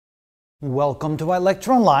Welcome to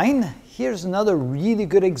ilectureonline. Here's another really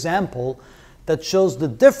good example that shows the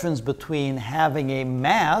difference between having a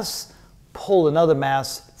mass pull another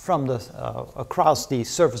mass from across the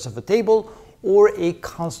surface of a table or a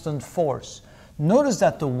constant force. Notice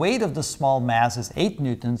that the weight of the small mass is 8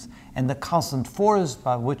 newtons and the constant force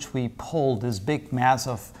by which we pull this big mass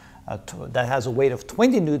that has a weight of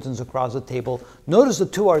 20 newtons across the table. Notice the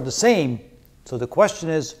two are the same. So the question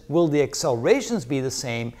is, will the accelerations be the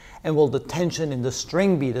same and will the tension in the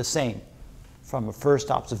string be the same? From a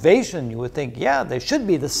first observation, you would think, yeah, they should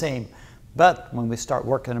be the same. But when we start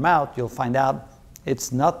working them out, you'll find out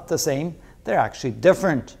it's not the same. They're actually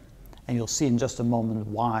different. And you'll see in just a moment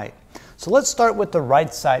why. So let's start with the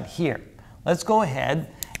right side here. Let's go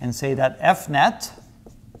ahead and say that F net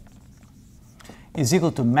is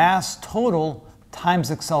equal to mass total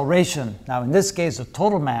times acceleration. Now in this case, the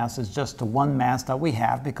total mass is just the one mass that we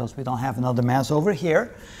have because we don't have another mass over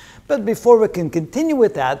here. But before we can continue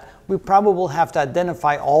with that, we probably will have to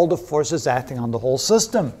identify all the forces acting on the whole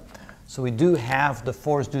system. So we do have the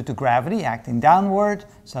force due to gravity acting downward.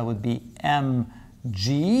 So that would be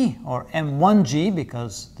mg or m1g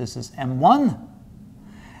because this is m1.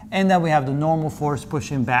 And then we have the normal force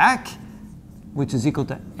pushing back, which is equal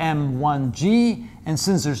to m1g. And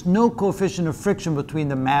since there's no coefficient of friction between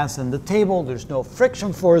the mass and the table, there's no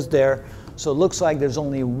friction force there. So it looks like there's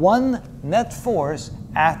only one net force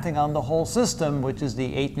acting on the whole system, which is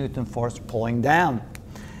the 8 Newton force pulling down.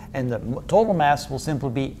 And the total mass will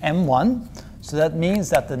simply be m1. So that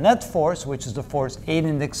means that the net force, which is the force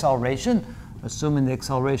aiding the acceleration, assuming the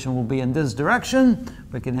acceleration will be in this direction,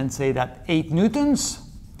 we can then say that 8 newtons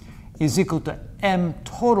is equal to m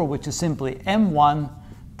total, which is simply m1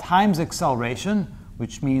 times acceleration,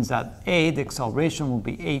 which means that the acceleration will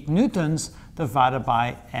be 8 newtons divided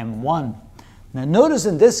by m1. Now notice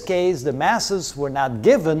in this case the masses were not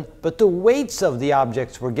given, but the weights of the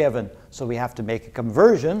objects were given. So we have to make a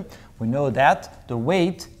conversion. We know that the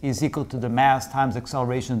weight is equal to the mass times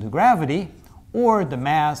acceleration due to gravity, or the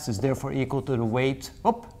mass is therefore equal to the weight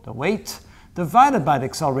divided by the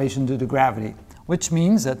acceleration due to gravity, which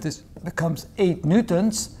means that this becomes 8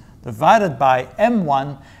 newtons divided by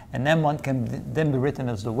m1, and m1 can then be written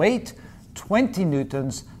as the weight, 20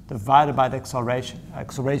 newtons divided by the acceleration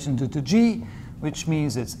due to g, which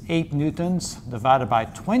means it's 8 newtons divided by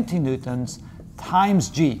 20 newtons times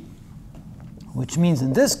g, which means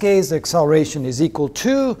in this case the acceleration is equal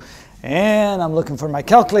to, and I'm looking for my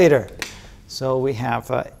calculator. So we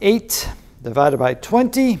have 8 divided by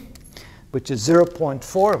 20, which is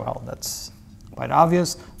 0.4, well that's quite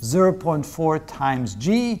obvious, 0.4 times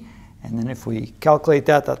g, and then if we calculate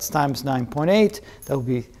that, that's times 9.8, that will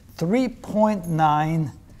be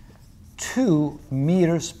 3.92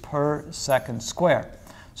 meters per second square.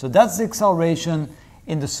 So that's the acceleration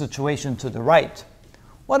in the situation to the right.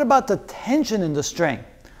 What about the tension in the string?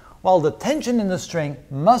 Well, the tension in the string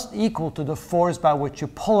must equal to the force by which you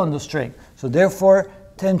pull on the string. So therefore,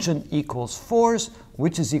 tension equals force,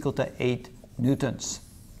 which is equal to 8 newtons.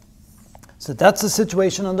 So that's the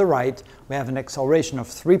situation on the right. We have an acceleration of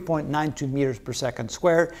 3.92 meters per second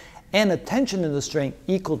square and a tension in the string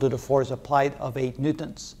equal to the force applied of 8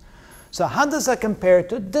 newtons. So how does that compare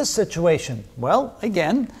to this situation? Well,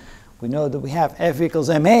 again, we know that we have F equals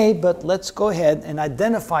ma, but let's go ahead and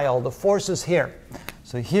identify all the forces here.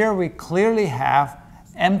 So here we clearly have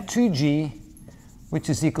m2g, which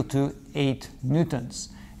is equal to 8 newtons.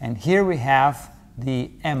 And here we have the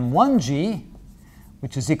m1g,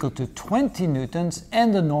 which is equal to 20 newtons,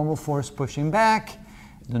 and the normal force pushing back.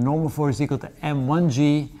 The normal force is equal to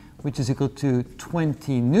m1g, which is equal to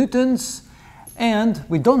 20 newtons. And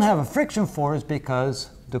we don't have a friction force because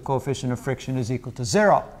the coefficient of friction is equal to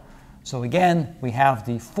 0. So again, we have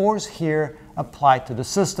the force here applied to the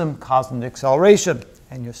system causing the acceleration.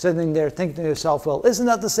 And you're sitting there thinking to yourself, well, isn't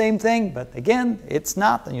that the same thing? But again, it's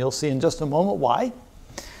not, and you'll see in just a moment why.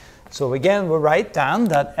 So again, we'll write down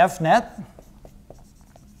that F net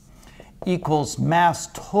equals mass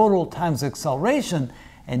total times acceleration.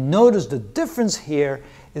 And notice the difference here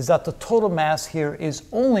is that the total mass here is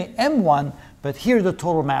only m1, but here the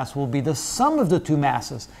total mass will be the sum of the two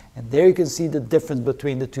masses. And there you can see the difference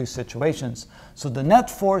between the two situations. So the net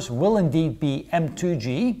force will indeed be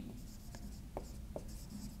m2g,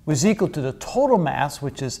 which is equal to the total mass,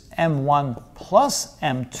 which is m1 plus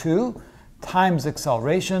m2 times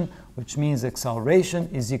acceleration, which means acceleration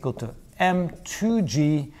is equal to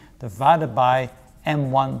m2g divided by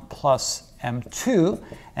m1 plus m2,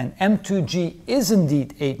 and m2g is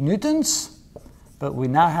indeed 8 newtons, but we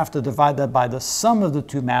now have to divide that by the sum of the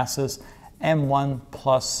two masses, m1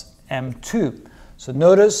 plus m2. So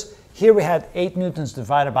notice Here we had 8 newtons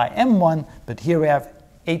divided by m1, but here we have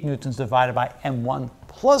 8 newtons divided by m1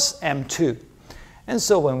 plus m2. And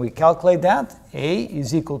so when we calculate that, A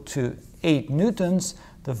is equal to 8 newtons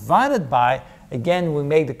divided by, again, we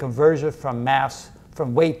make the conversion from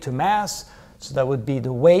weight to mass, so that would be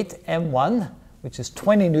the weight m1, which is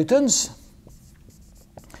 20 newtons,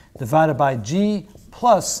 divided by G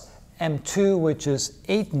plus m2, which is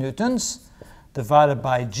 8 newtons, divided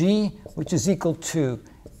by G, which is equal to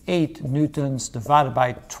 8 newtons divided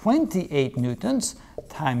by 28 newtons,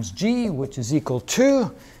 times G, which is equal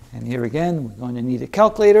to, and here again, we're going to need a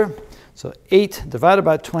calculator. So 8 divided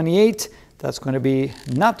by 28, that's going to be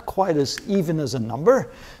not quite as even as a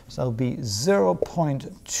number. So it'll be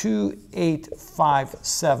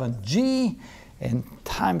 0.2857 G, and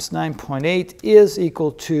times 9.8 is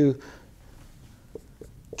equal to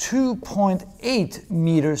 2.8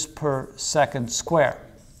 meters per second square.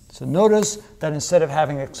 So notice that instead of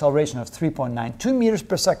having an acceleration of 3.92 meters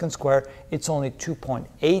per second square, it's only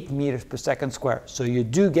 2.8 meters per second square. So you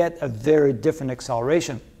do get a very different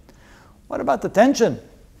acceleration. What about the tension?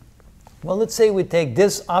 Well, let's say we take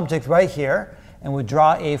this object right here and we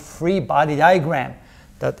draw a free body diagram.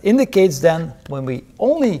 That indicates then when we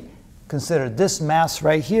only consider this mass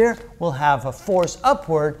right here, we'll have a force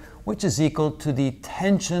upward which is equal to the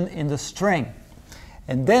tension in the string.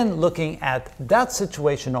 And then looking at that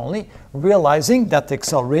situation only, realizing that the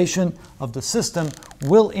acceleration of the system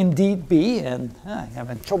will indeed be, and I'm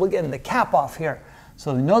having trouble getting the cap off here.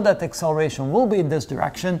 So we know that the acceleration will be in this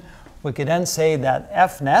direction. We could then say that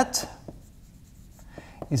F net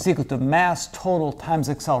is equal to mass total times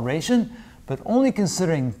acceleration, but only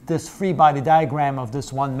considering this free body diagram of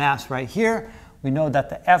this one mass right here, we know that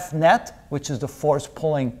the F net, which is the force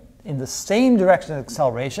pulling in the same direction of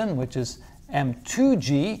acceleration, which is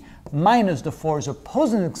m2g, minus the force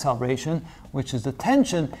opposing acceleration, which is the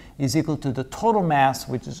tension, is equal to the total mass,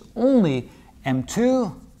 which is only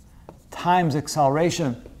m2 times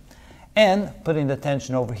acceleration. And putting the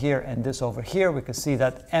tension over here and this over here, we can see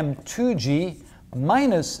that m2g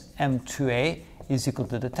minus m2a is equal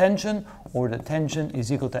to the tension, or the tension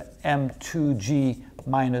is equal to m2g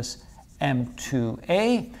minus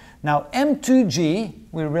m2a. Now m2g,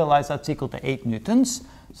 we realize that's equal to 8 newtons,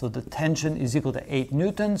 so the tension is equal to 8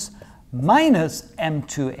 newtons minus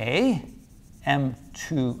m2a,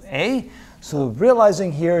 So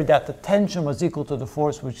realizing here that the tension was equal to the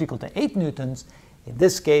force, which is equal to 8 newtons, in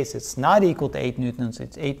this case it's not equal to 8 newtons,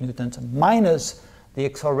 it's 8 newtons minus the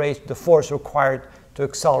acceleration, the force required to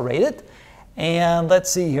accelerate it. And let's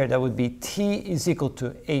see here, that would be T is equal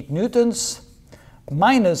to 8 newtons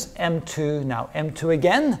minus m2. Now m2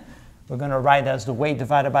 again, we're going to write as the weight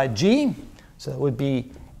divided by G. So it would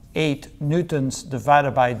be 8 newtons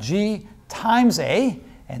divided by G times A,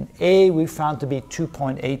 and A we found to be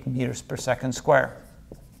 2.8 meters per second square.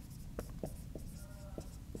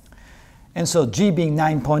 And so G being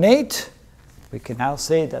 9.8, we can now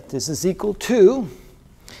say that this is equal to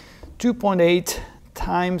 2.8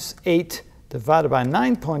 times 8 divided by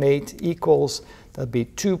 9.8 equals, that'd be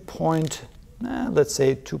let's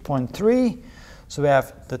say 2.3. So we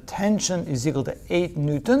have the tension is equal to 8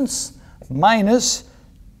 newtons minus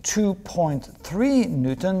 2.3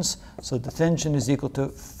 newtons. So the tension is equal to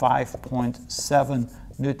 5.7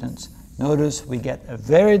 newtons. Notice we get a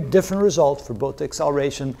very different result for both the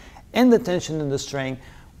acceleration and the tension in the string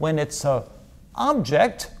when it's an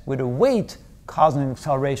object with a weight causing an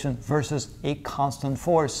acceleration versus a constant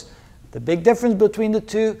force. The big difference between the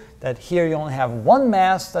two, that here you only have one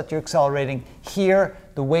mass that you're accelerating. Here,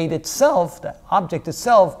 the weight itself, the object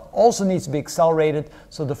itself, also needs to be accelerated,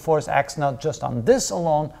 so the force acts not just on this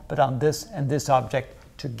alone, but on this and this object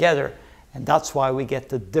together. And that's why we get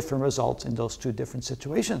the different results in those two different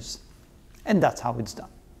situations. And that's how it's done.